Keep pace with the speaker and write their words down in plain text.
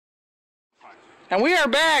And we are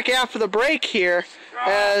back after the break here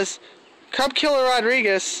as Cub Killer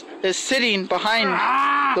Rodriguez is sitting behind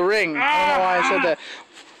the ring. I don't know why I said that.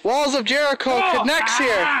 Walls of Jericho connects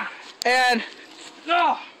here. And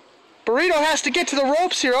Buritto has to get to the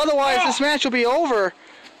ropes here, otherwise this match will be over.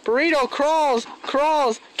 Buritto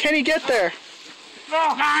crawls. Can he get there?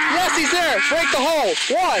 Yes, he's there. Break the hole.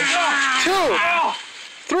 1, 2,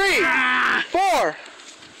 3, 4.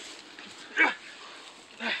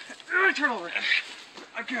 Turn over.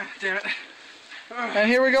 Okay, damn it. And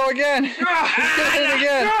here we go again. He's gonna hit it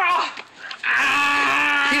again.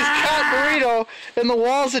 He's caught Buritto in the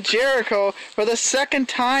walls of Jericho for the second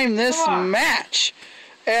time this match.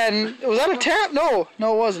 And was that a tap? No,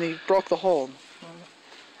 it wasn't. He broke the hold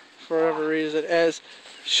for whatever reason. As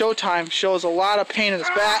Showtime shows a lot of pain in his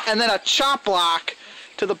back, and then a chop block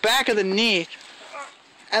to the back of the knee,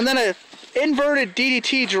 and then an inverted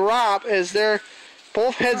DDT drop as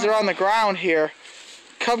both heads are on the ground here.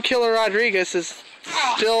 Cub Killer Rodriguez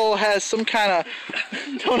still has some kind of,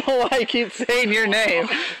 don't know why I keep saying your name,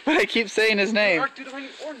 but I keep saying his name.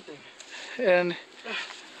 And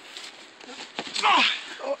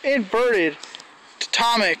inverted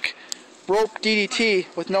atomic rope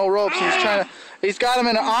DDT with no ropes. He's got him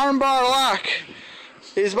in an armbar lock.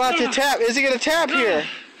 He's about to tap. Is he going to tap here?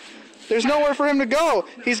 There's nowhere for him to go.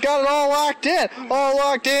 He's got it all locked in. All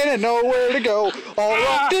locked in and nowhere to go. All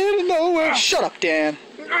locked in and nowhere. Shut up, Dan.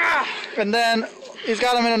 And then he's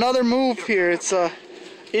got him in another move here. It's a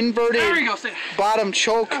inverted bottom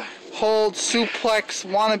choke hold suplex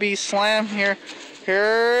wannabe slam here.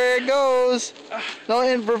 Here it goes. No,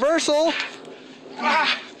 in reversal.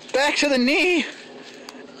 Back to the knee.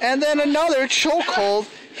 And then another choke hold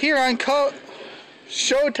here on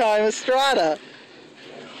Showtime Estrada.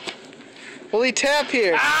 Will he tap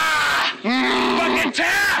here? Fucking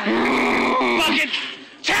tap! Fucking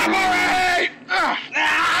tap already!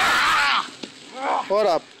 What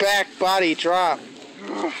a back body drop.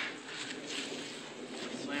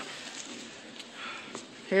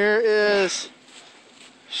 Here is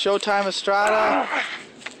Showtime Estrada.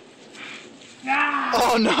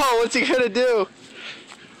 Oh no, what's he gonna do?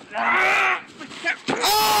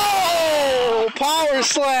 Oh! Power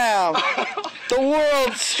slam! The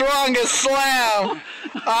world's strongest slam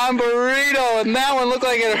on Buritto, and that one looked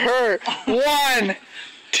like it hurt. 1,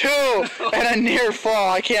 2, and a near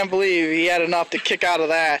fall. I can't believe he had enough to kick out of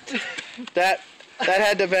that. That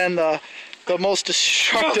had to have been the most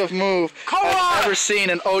destructive move I've ever seen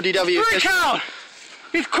in ODW. 3 count!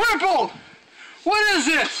 He's crippled! What is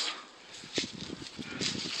this?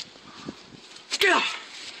 Get up!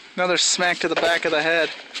 Another smack to the back of the head.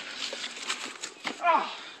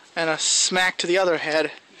 And a smack to the other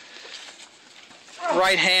head.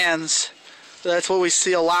 Right hands. That's what we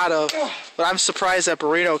see a lot of. But I'm surprised that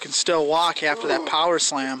Buritto can still walk after that power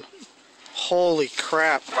slam. Holy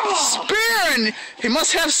crap. Spear! He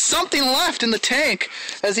must have something left in the tank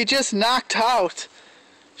as he just knocked out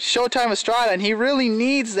Showtime Estrada, and he really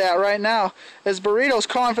needs that right now as Buritto's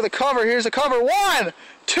calling for the cover. Here's the cover. 1,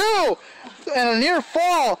 2, and a near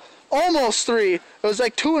fall. Almost 3. It was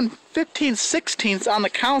like 2 15/16 on the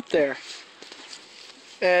count there.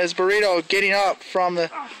 As Buritto getting up from the...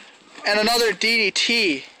 And another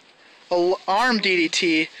DDT. Arm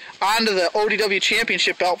DDT onto the ODW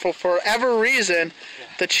Championship belt. For whatever reason,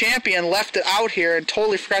 the champion left it out here and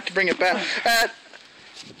totally forgot to bring it back.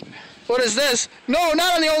 What is this? No,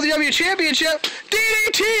 not on the ODW Championship.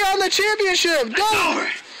 DDT on the championship. Go!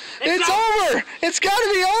 It's over. It's got to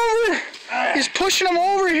be over. He's pushing him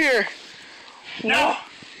over here. No.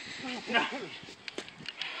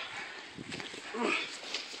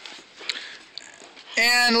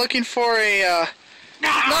 And looking for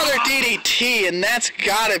another DDT, and that's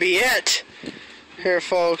got to be it. Here,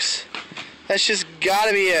 folks. That's just got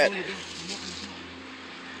to be it.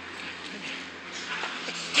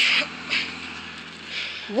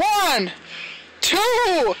 One,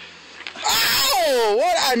 2. Ow!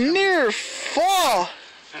 What a near fall.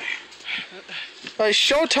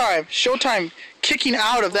 Showtime kicking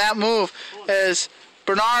out of that move as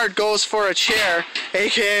Bernard goes for a chair,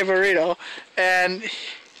 aka Buritto, and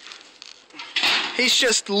he's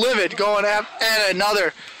just livid going at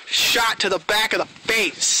another shot to the back of the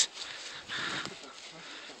face.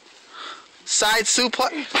 Side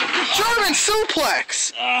suplex. German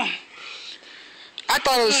suplex! I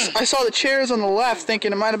thought it was, I saw the chairs on the left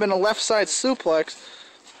thinking it might have been a left side suplex,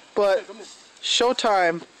 but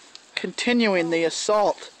Showtime continuing the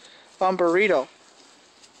assault on Buritto.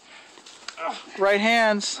 Right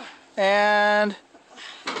hands and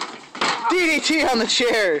DDT on the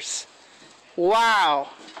chairs. Wow.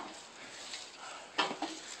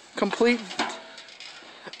 Complete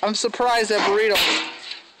I'm surprised that Burrito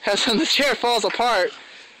has, when the chair falls apart,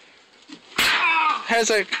 has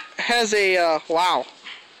a wow.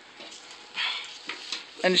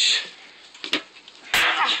 And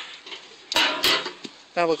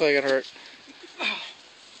that looked like it hurt.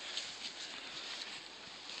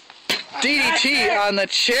 DDT on the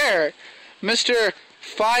chair. Mr.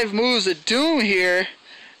 5 Moves of Doom here,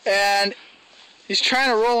 and he's trying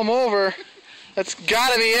to roll him over. That's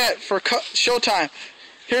gotta be it for Showtime.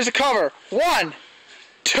 Here's a cover. 1,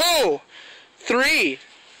 2, 3.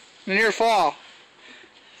 Near fall.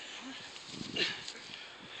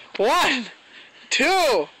 1,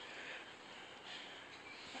 2.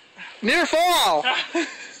 Near fall.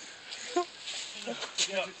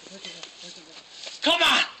 Come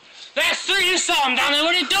on. That's 3. You saw him down there.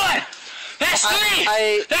 What are you doing? That's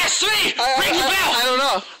 3. That's 3. Ring the bell. I don't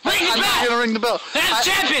know. Ring the bell. I'm not gonna ring the bell. That's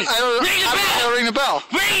champions. Ring the bell. I'm not gonna ring the bell.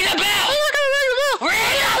 Ring the bell. I'm not gonna ring the bell. Ring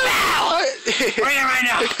the bell. Ring it right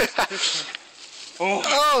now.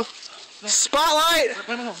 Oh, spotlight.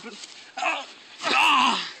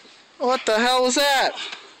 What the hell was that?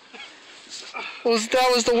 That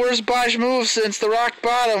was the worst botch move since the rock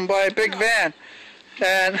bottom by Big Van.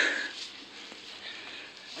 And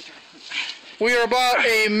we are about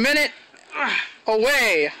a minute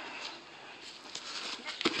away.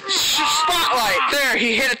 Spotlight. There,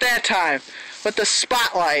 he hit it that time. With the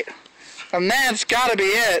spotlight. And that's gotta be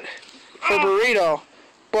it for Burrito.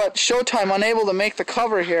 But Showtime unable to make the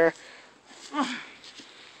cover here.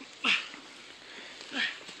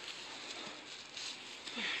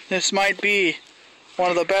 This might be one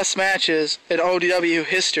of the best matches in ODW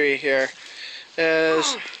history here,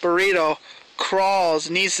 as Burrito crawls,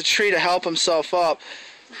 needs the tree to help himself up.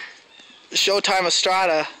 Showtime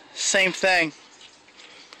Estrada, same thing.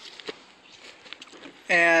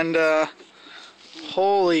 And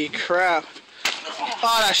holy crap.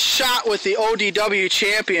 On a shot with the ODW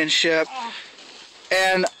championship.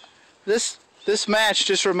 And this match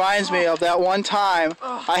just reminds me of that one time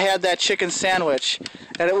I had that chicken sandwich,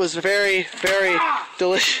 and it was very, very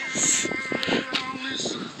delicious.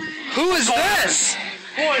 Who is this?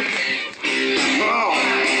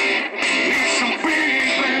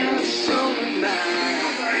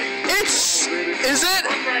 Is it?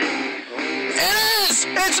 It is!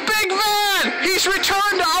 It's Big Van! He's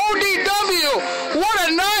returned to ODW! What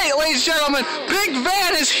a night, ladies and gentlemen! Big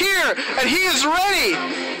Van is here, and he is ready!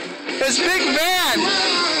 As Big Van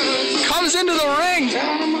comes into the ring.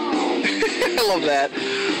 I love that.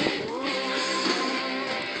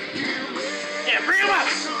 Yeah, bring him up!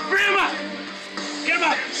 Bring him up! Get him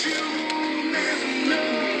up!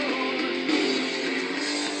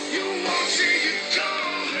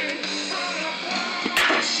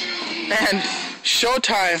 And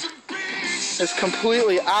Showtime is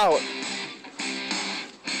completely out.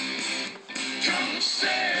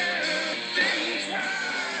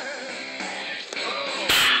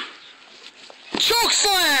 Choke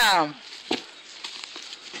slam!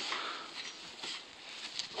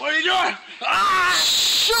 What are you doing?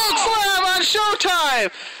 Choke slam on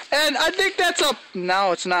Showtime! And I think that's a...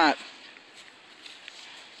 No, it's not.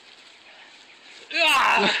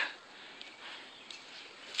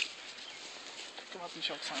 Come up and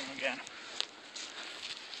choke slam him again.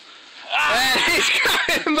 And he's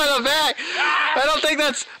got him by the back.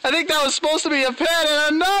 I think that was supposed to be a pin,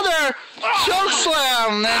 and another choke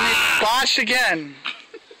slam. Then he botched again.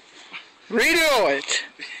 Redo it.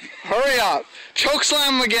 Hurry up. Choke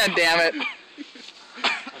slam him again, damn it.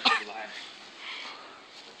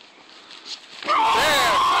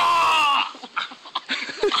 There.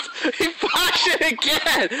 He botched it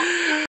again.